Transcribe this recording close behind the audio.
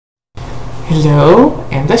Hello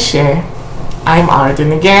and Asher. I'm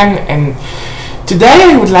Arden again, and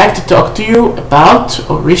today I would like to talk to you about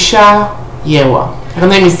Orisha Yewa. Her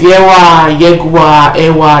name is Yewa, Yegwa,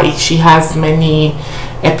 Ewa. She has many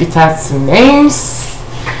epithets and names,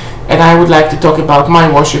 and I would like to talk about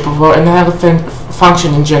my worship of her and her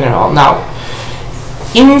function in general. Now,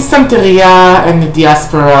 in Santeria and the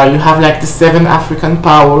diaspora, you have like the 7 African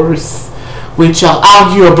powers, which are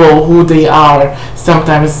arguable who they are.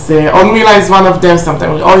 Sometimes Onmila is one of them,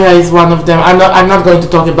 sometimes Oya is one of them. I'm not going to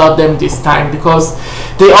talk about them this time because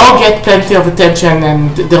they all get plenty of attention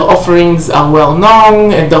and their offerings are well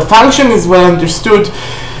known and their function is well understood.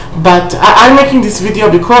 But I'm making this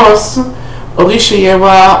video because Orisha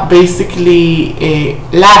Yewa basically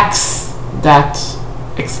lacks that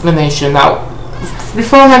explanation. Now,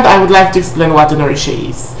 beforehand, I would like to explain what an Orisha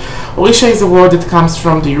is. Orisha is a word that comes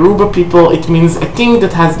from the Yoruba people. It means a thing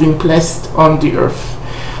that has been placed on the earth.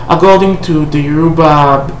 According to the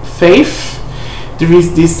Yoruba faith, there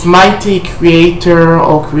is this mighty creator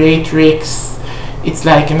or creatrix. It's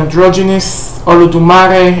like an androgynous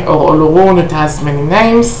Olodumare or Olorun. It has many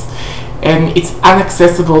names and it's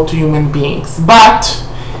inaccessible to human beings. But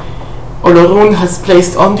Olorun has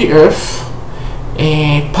placed on the earth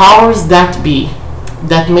powers that be,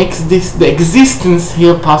 that makes the existence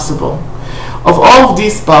here possible. Of all of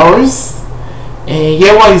these powers,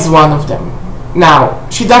 Yewa is one of them. Now,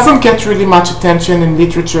 she doesn't get really much attention in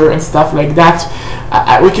literature and stuff like that.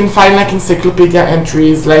 We can find like encyclopedia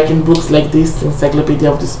entries, like in books like this, Encyclopedia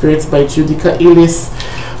of the Spirits by Judica Illis,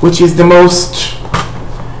 which is the most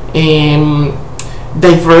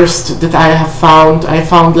diverse that I have found. I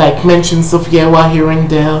found like mentions of Yewa here and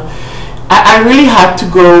there. I really had to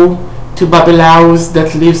go to Babalaos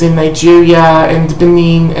that lives in Nigeria and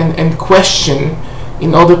Benin and question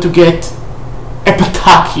in order to get a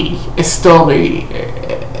pataki, a story,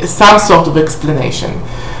 some sort of explanation.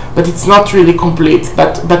 But it's not really complete.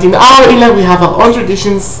 But in our Ila we have our own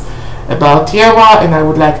traditions about Yewa, and I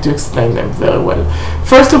would like to explain them very well.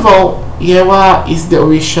 First of all, Yewa is the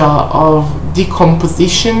Orisha of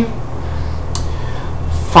decomposition,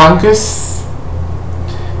 fungus,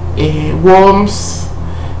 worms,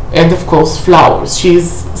 and of course flowers. She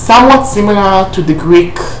is somewhat similar to the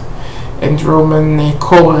Greek and Roman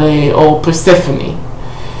Kore or Persephone,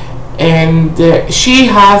 and she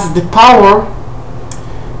has the power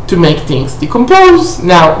to make things decompose.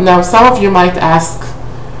 Now some of you might ask,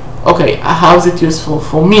 okay, how is it useful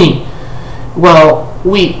for me? Well,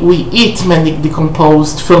 we eat many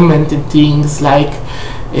decomposed fermented things like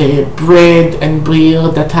bread and beer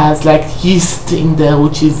that has like yeast in there,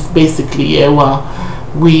 which is basically Yewa.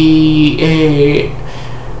 We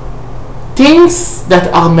things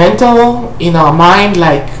that are mental in our mind,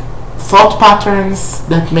 like thought patterns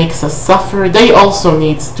that makes us suffer, they also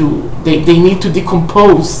need to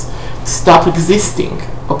decompose to stop existing.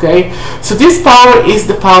 Okay, so this power is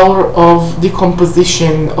the power of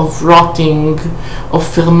decomposition, of rotting, of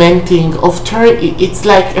fermenting, it's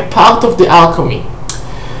like a part of the alchemy.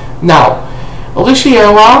 Now, Orisha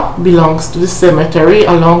Yewa belongs to the cemetery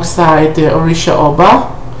alongside the Orisha Oba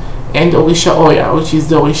and Orisha Oya, which is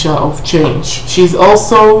the Orisha of change. She's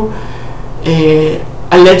also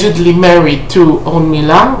allegedly married to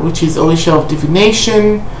Onmila, which is Orisha of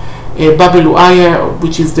divination, Babeluaya,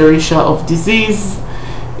 which is the Orisha of disease,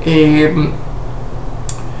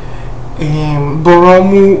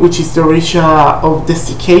 Boromu, which is the Orisha of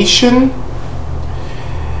desiccation,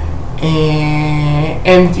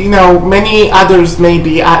 and you know, many others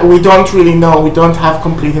maybe. We don't really know, we don't have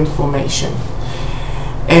complete information.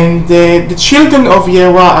 And the children of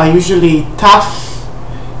Yewa are usually tough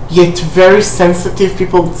yet very sensitive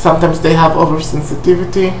people. Sometimes they have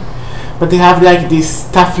oversensitivity, but they have like this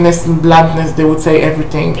toughness and bluntness. They would say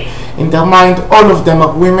everything in their mind. All of them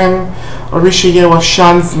are women. Orisha Yewa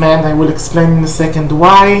shuns men. I will explain in a second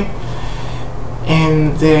why.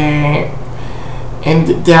 And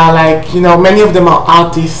they are like, you know, many of them are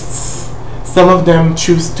artists. Some of them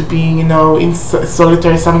choose to be, you know, in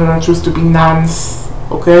solitary. Some of them choose to be nuns.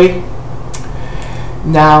 Okay.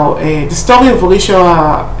 Now, the story of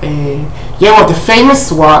Orisha Yewa, the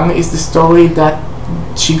famous one, is the story that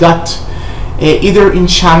she got either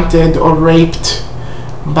enchanted or raped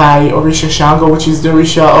by Orisha Shango, which is the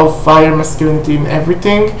Orisha of fire, masculinity, and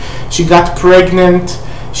everything. She got pregnant.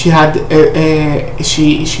 She had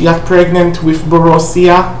she got pregnant with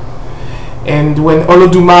Borosia, and when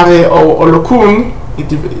Olodumare or Olokun,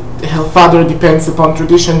 her father, depends upon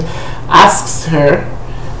tradition, asks her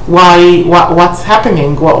what's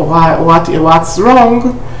happening, what's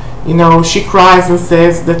wrong, You know, she cries and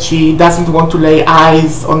says that she doesn't want to lay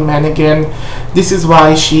eyes on men again. This is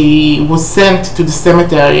why she was sent to the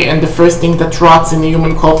cemetery, and the first thing that rots in a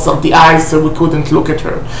human corpse are the eyes, so we couldn't look at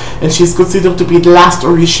her. And she's considered to be the last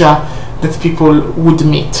Orisha that people would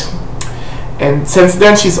meet. And since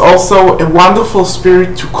then, she's also a wonderful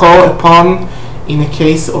spirit to call upon in a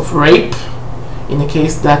case of rape, in a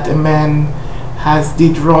case that a man has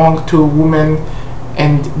did wrong to a woman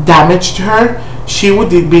and damaged her. She would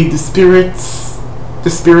be the spirit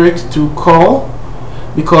to call,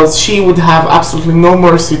 because she would have absolutely no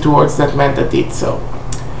mercy towards that man that did so.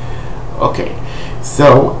 Okay,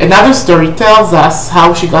 so another story tells us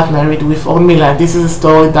how she got married with Ormila. This is a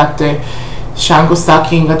story that Shango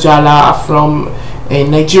Saki Ngajala from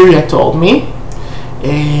Nigeria told me.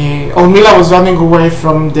 Ormila was running away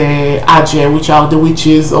from the Aje, which are the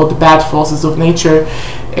witches or the bad forces of nature,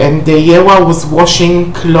 and the Yewa was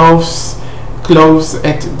washing clothes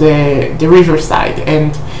at the riverside,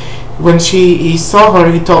 and when he saw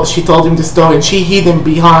her, she told him the story, and she hid him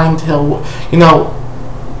behind her, you know,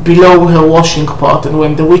 below her washing pot. And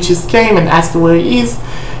when the witches came and asked where he is,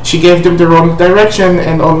 she gave them the wrong direction,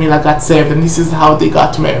 and Ormila got saved, and this is how they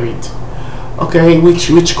got married. Okay,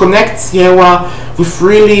 which connects Yewa with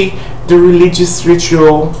really the religious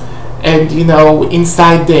ritual, and you know,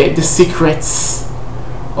 inside the secrets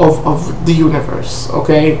of the universe.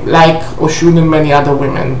 Okay, like Oshun and many other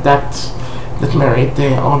women that married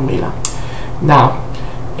Ormila. Now,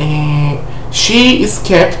 she is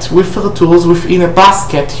kept with her tools within a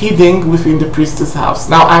basket hidden within the priestess house.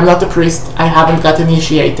 Now, I'm not a priest, I haven't got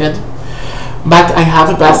initiated, but I have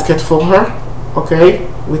a basket for her, okay,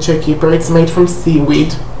 which I keep her. It's made from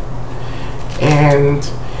seaweed, and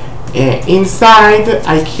inside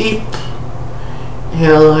I keep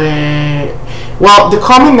her, well, the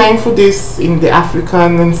common name for this in the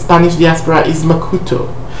African and Spanish diaspora is makuto.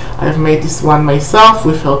 I've made this one myself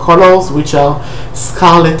with her colors, which are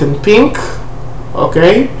scarlet and pink,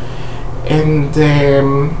 okay, and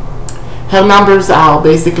her numbers are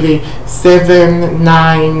basically 7,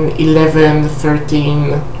 9, 11,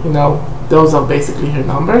 13, you know, those are basically her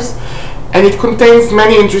numbers. And it contains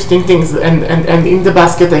many interesting things, and in the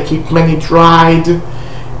basket I keep many dried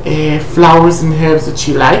flowers and herbs that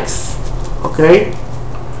she likes, okay.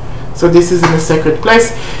 So this is in a sacred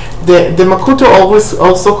place. The makuto always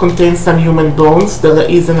also contains some human bones. There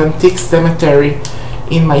is an antique cemetery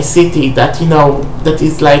in my city that, you know, that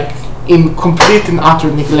is like in complete and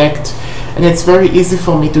utter neglect, and it's very easy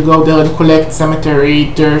for me to go there and collect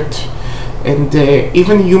cemetery dirt and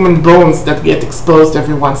even human bones that get exposed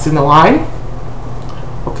every once in a while,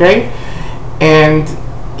 okay. And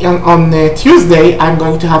on Tuesday I'm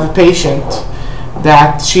going to have a patient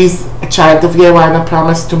that she's a child of Yewa, and I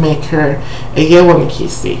promised to make her a Yewa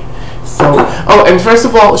Nikisi. So, oh, and first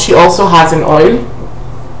of all, she also has an oil.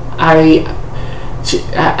 I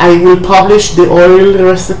will publish the oil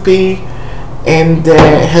recipe and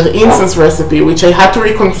her incense recipe, which I had to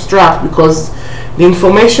reconstruct because the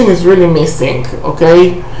information is really missing,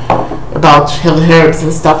 okay, about her herbs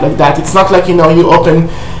and stuff like that. It's not like, you know, you open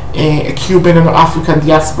a Cuban or African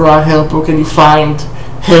diaspora herb book and you find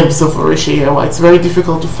herbs of Orisha Yewa. It's very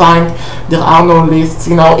difficult to find. There are no lists.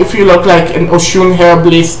 You know, if you look like an Oshun herb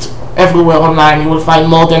list everywhere online, you will find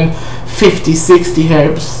more than 50, 60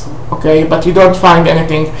 herbs, okay, but you don't find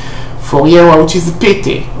anything for Yewa, which is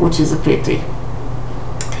a pity,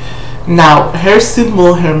 Now, her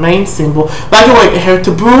symbol, her main symbol, by the way, her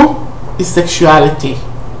taboo is sexuality,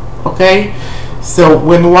 okay. So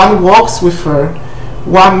when one walks with her,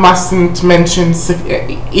 one mustn't mention,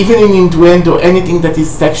 even in innuendo, anything that is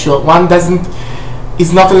sexual. One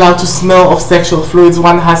is not allowed to smell of sexual fluids.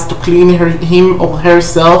 One has to clean him or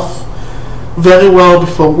herself very well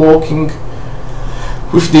before walking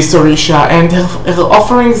with this Orisha. And her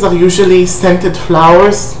offerings are usually scented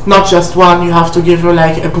flowers, not just one. You have to give her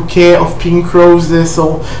like a bouquet of pink roses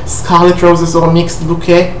or scarlet roses or a mixed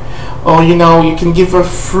bouquet. Or, you know, you can give her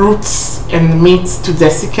fruits and meats to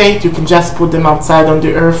desiccate. You can just put them outside on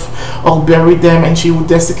the earth or bury them and she would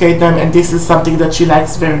desiccate them, and this is something that she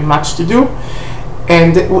likes very much to do.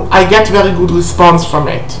 And I get very good response from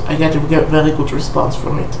it.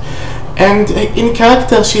 And in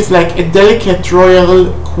character, she's like a delicate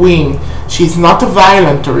royal queen. She's not a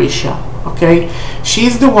violent Orisha, okay?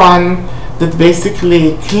 She's the one that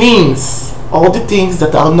basically cleans all the things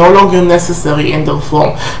that are no longer necessary in their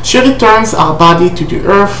form. She returns our body to the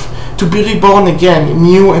earth to be reborn again,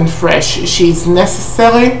 new and fresh. She is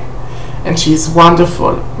necessary and she is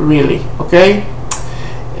wonderful, really, okay?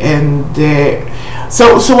 And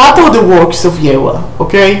so what are the works of Yewa,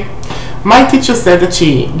 okay? My teacher said that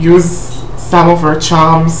she used some of her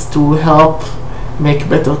charms to help make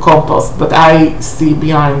better compost, but I see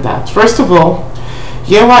behind that. First of all,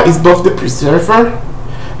 Yewa is both the preserver.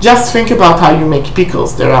 Just think about how you make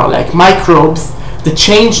pickles. There are like microbes that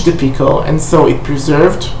change the pickle, and so it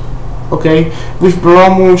preserved. Okay, with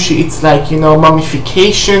Boromu, it's like, you know,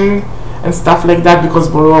 mummification and stuff like that, because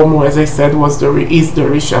Boromu, as I said, is the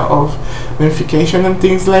Orisha of mummification and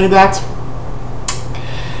things like that.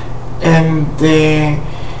 And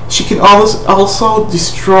she can also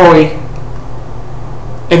destroy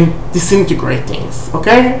and disintegrate things.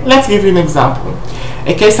 Okay, let's give you an example.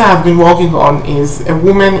 A case I have been working on is a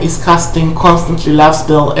woman is casting constantly love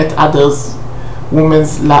spell at others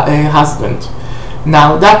woman's husband.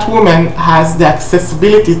 Now that woman has the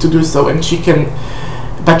accessibility to do so, and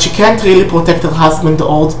but she can't really protect her husband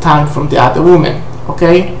all the time from the other woman.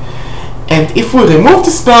 Okay, and if we remove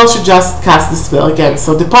the spell, she just casts the spell again.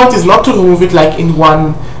 So the point is not to remove it like in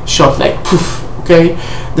one shot, like poof. Okay,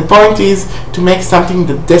 the point is to make something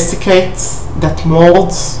that desiccates, that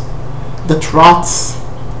molds, that rots.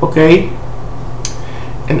 Okay,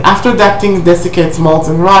 and after that thing desiccates, molds,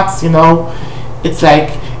 and rots, you know, it's like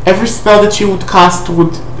every spell that you would cast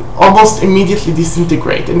would almost immediately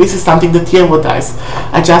disintegrate. And this is something that Yewa does.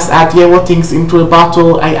 I just add Yewa things into a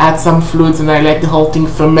bottle, I add some fluids, and I let the whole thing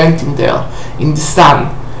ferment in there, in the sun.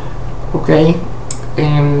 Okay,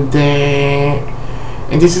 and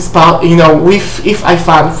this is part, you know, if I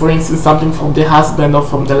found, for instance, something from the husband or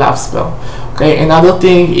from the love spell. Okay, another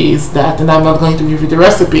thing is that, and I'm not going to give you the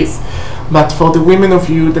recipes, but for the women of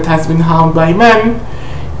you that has been harmed by men,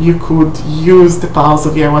 you could use the powers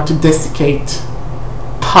of Yewa to desiccate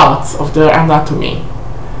parts of their anatomy,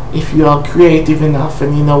 if you are creative enough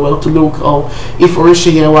and you know where to look, or if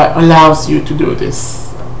Orisha Yewa allows you to do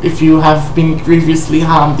this, if you have been grievously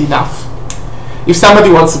harmed enough. If somebody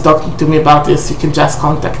wants to talk to me about this, you can just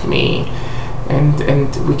contact me, and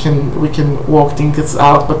we can work things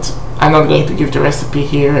out. But I'm not going to give the recipe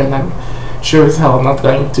here, and I'm sure as hell not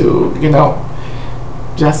going to, you know,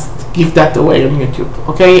 just give that away on YouTube.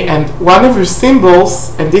 Okay, and one of your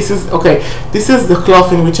symbols, and this is the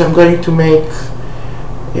cloth in which I'm going to make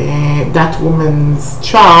that woman's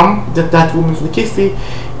charm, that woman's Nikisi,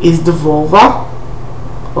 is the vulva.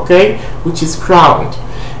 Okay, which is crowned.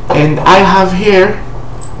 And I have here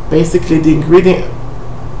basically the ingredient.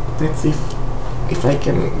 Let's see if I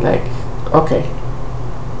can, like, okay.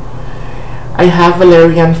 I have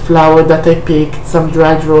valerian flower that I picked, some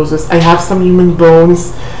dried roses. I have some human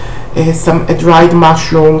bones, a dried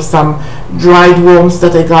mushroom, some dried worms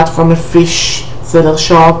that I got from a fish seller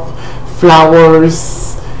shop,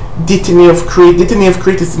 flowers, dittany of Crete. Dittany of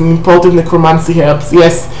Crete is an important necromancy herbs.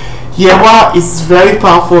 Yes, Yewa is very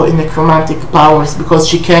powerful in necromantic powers, because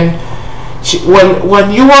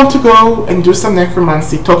when you want to go and do some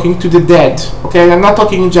necromancy, talking to the dead, okay, I'm not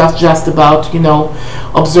talking just about, you know,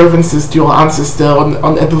 observances to your ancestor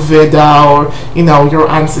on a Buveda, or, you know, your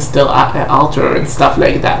ancestor altar and stuff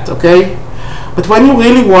like that, okay? But when you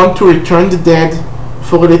really want to return the dead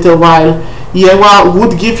for a little while, Yewa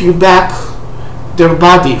would give you back their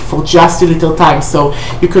body for just a little time. So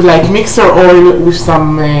you could like mix her oil with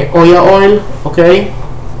some Oya oil, okay?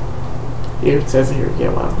 Here it says here,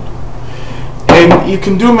 Yewa. And you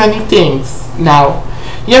can do many things. Now,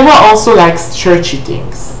 Yewa also likes churchy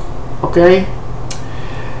things, okay?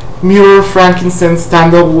 Myrrh, frankincense,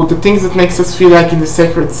 sandalwood, the things that makes us feel like in the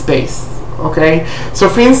sacred space, okay? So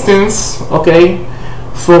for instance, okay,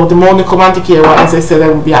 for the more necromantic Yewa, as I said, I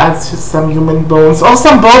would add some human bones, or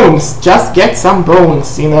some bones, just get some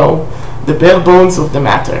bones, you know, the bare bones of the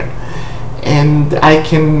matter. And I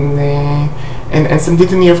can, and some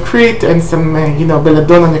dittany of Crete, and some, you know,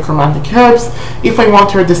 belladonna necromantic herbs. If I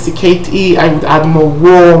want her desiccate, I would add more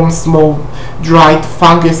worms, more dried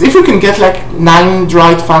fungus. If you can get like 9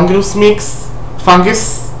 dried fungus mix,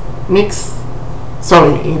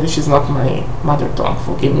 sorry, English is not my mother tongue,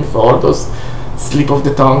 forgive me for all those slip of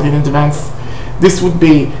the tongue in advance. This would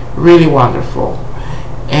be really wonderful.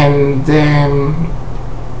 And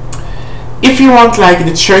if you want like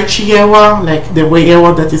the churchy Yewa, like the way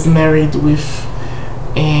Yewa that is married with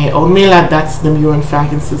Ormila, that's the myrrh and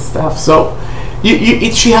frankincense stuff. So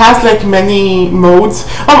she has like many modes.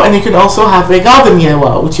 Oh, and you can also have a garden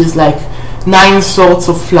Yewa, which is like 9 sorts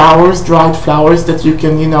of flowers, dried flowers that you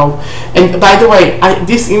can, you know. And by the way,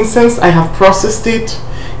 this incense, I have processed it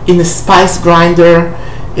in a spice grinder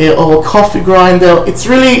or a coffee grinder. It's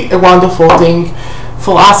really a wonderful thing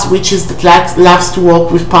for us witches that loves to work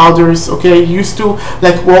with powders, okay? Used to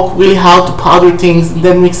like work really hard to powder things and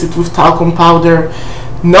then mix it with talcum powder.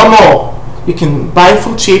 No more. You can buy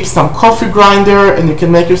from cheap some coffee grinder, and you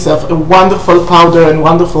can make yourself a wonderful powder and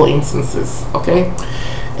wonderful incenses. Okay,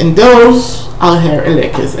 and those are hair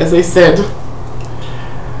elekes. As I said,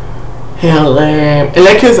 hair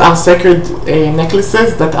elekes are sacred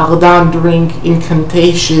necklaces that are done during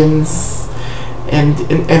incantations and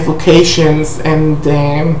evocations and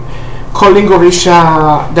calling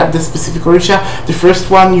Orisha, that the specific Orisha. The first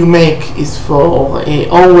one you make is for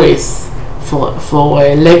always for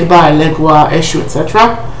Legba, Legwa, Eshu,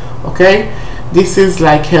 etc. Okay, this is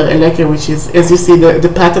like hair eleke, which is, as you see,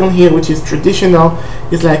 the pattern here, which is traditional,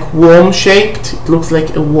 is like worm shaped. It looks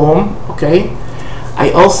like a worm. Okay,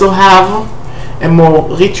 I also have a more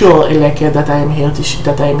ritual eleke that I am here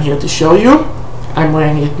to show you. I'm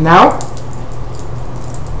wearing it now.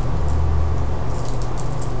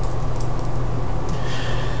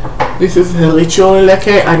 This is a ritual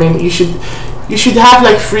eleke. I mean, you should have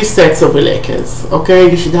like 3 sets of elekes. Okay,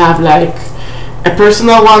 you should have like a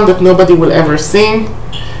personal one that nobody will ever see.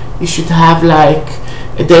 You should have like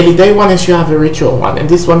a daily day one, and you should have a ritual one. And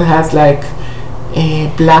this one has like a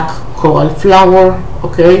black coral flower.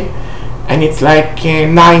 Okay, and it's like a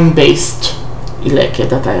 9 based eleke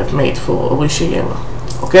that I have made for Orisha Yewa.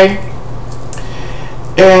 Okay,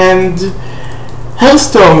 and hair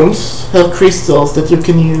stones, hair crystals that you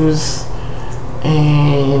can use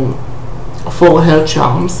for hair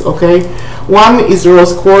charms. Okay, one is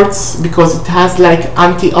rose quartz, because it has like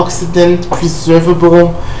antioxidant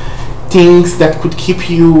preservable things that could keep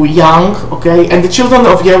you young. Okay, and the children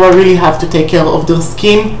of Yewa really have to take care of their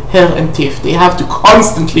skin, hair and teeth. They have to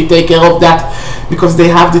constantly take care of that, because they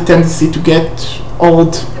have the tendency to get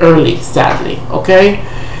old early, sadly. Okay,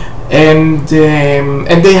 and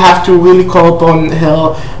they have to really call upon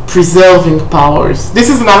her preserving powers. This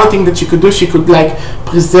is another thing that she could do. She could like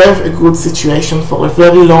preserve a good situation for a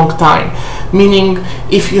very long time, meaning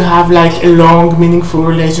if you have like a long meaningful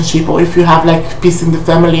relationship, or if you have like peace in the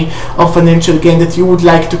family or financial gain that you would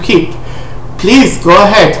like to keep, please go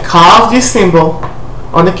ahead, carve this symbol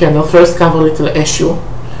on the candle. First carve a little eshu.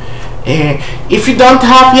 If you don't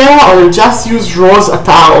have Yewa, or you just use rose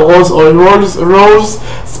attar or rose oil, rose,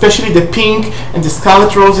 especially the pink and the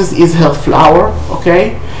scarlet roses, is her flower.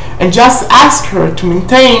 Okay, and just ask her to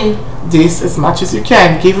maintain this as much as you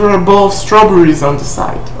can. Give her a bowl of strawberries on the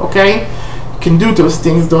side. Okay, you can do those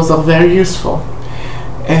things. Those are very useful.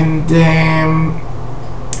 And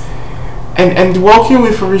working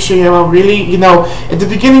with Orisha Yewa, really, you know, at the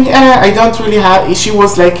beginning, I don't really have, she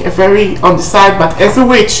was like a very on the side, but as a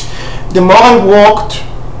witch, the more I walked,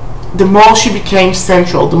 the more she became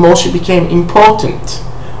central, the more she became important.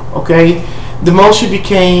 Okay, the more she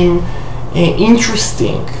became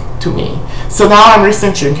interesting to me. So now I'm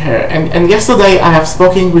researching her, and yesterday I have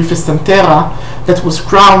spoken with a Santera that was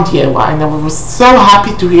crowned Yewa, and I was so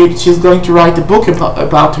happy to hear that she's going to write a book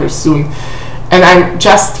about her soon. And I'm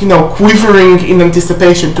just, you know, quivering in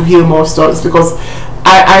anticipation to hear more stories, because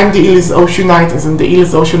I'm the Ilis Oceanite, as in the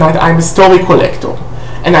Ilis Oceanite, I'm a story collector,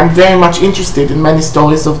 and I'm very much interested in many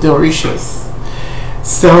stories of the Orishas.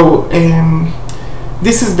 So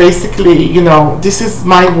this is basically, you know, this is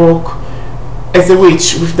my work as a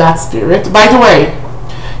witch with that spirit. By the way,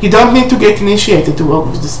 you don't need to get initiated to work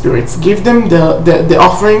with the spirits. Give them the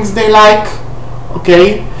offerings they like.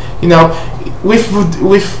 Okay, you know, with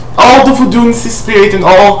all the Voodoo spirit and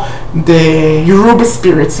all the Yoruba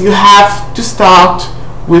spirits, you have to start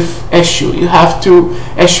with Eshu. You have to,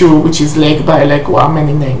 Eshu, which is leg by Legwa,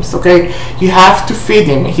 many names. Okay, you have to feed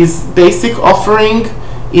him. His basic offering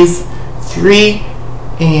is 3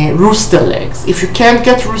 rooster legs. If you can't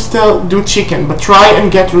get rooster, do chicken, but try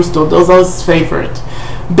and get rooster. Those are his favorite.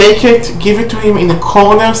 Bake it, give it to him in a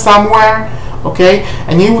corner somewhere. Okay,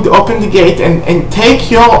 and you would open the gate and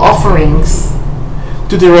take your offerings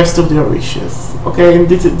to the rest of the Orishas. Okay, and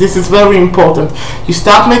this is very important. You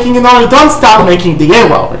start making an oil, don't start making the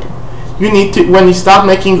Yewa oil. You need to, when you start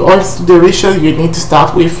making oils to the Orisha, you need to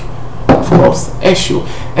start with, of course, Eshu.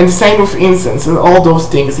 And the same with incense and all those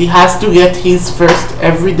things. He has to get his first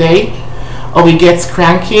every day, or he gets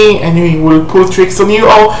cranky and he will pull tricks on you,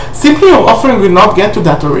 or simply your offering will not get to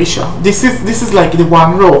that Orisha. This is like the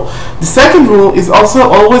one rule. The second rule is also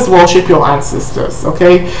always worship your ancestors.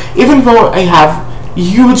 Okay, even though I have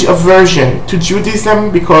huge aversion to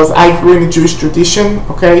Judaism because I grew in a Jewish tradition,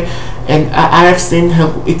 okay, and I have seen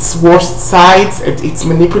its worst sides, its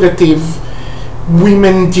manipulative,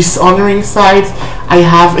 women dishonoring sides. I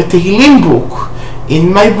have a Tehillim book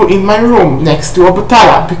in my room next to a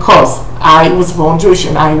Batala, because I was born Jewish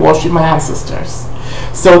and I worship my ancestors.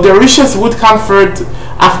 So the Orishas would come first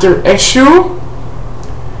after Eshu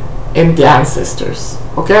and the ancestors.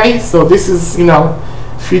 Okay, so this is, you know,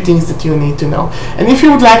 few things that you need to know. And if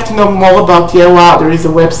you would like to know more about Yewa, there is a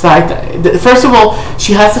website. First of all,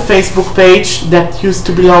 she has a Facebook page that used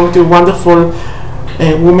to belong to a wonderful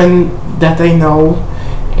woman that I know.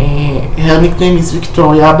 Her nickname is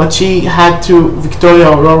Victoria, but she had to, Victoria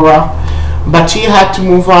Aurora, but she had to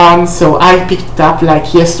move on, so I picked it up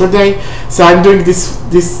like yesterday. So I'm doing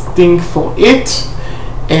this thing for it,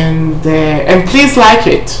 and please like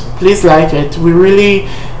it. Please like it. We really,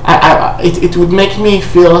 it would make me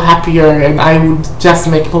feel happier, and I would just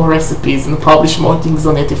make more recipes and publish more things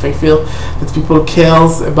on it if I feel that people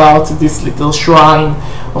cares about this little shrine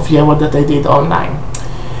of Yewa that I did online.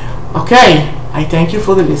 Okay, I thank you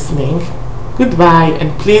for the listening. Goodbye,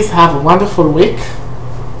 and please have a wonderful week.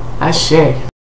 Ashe.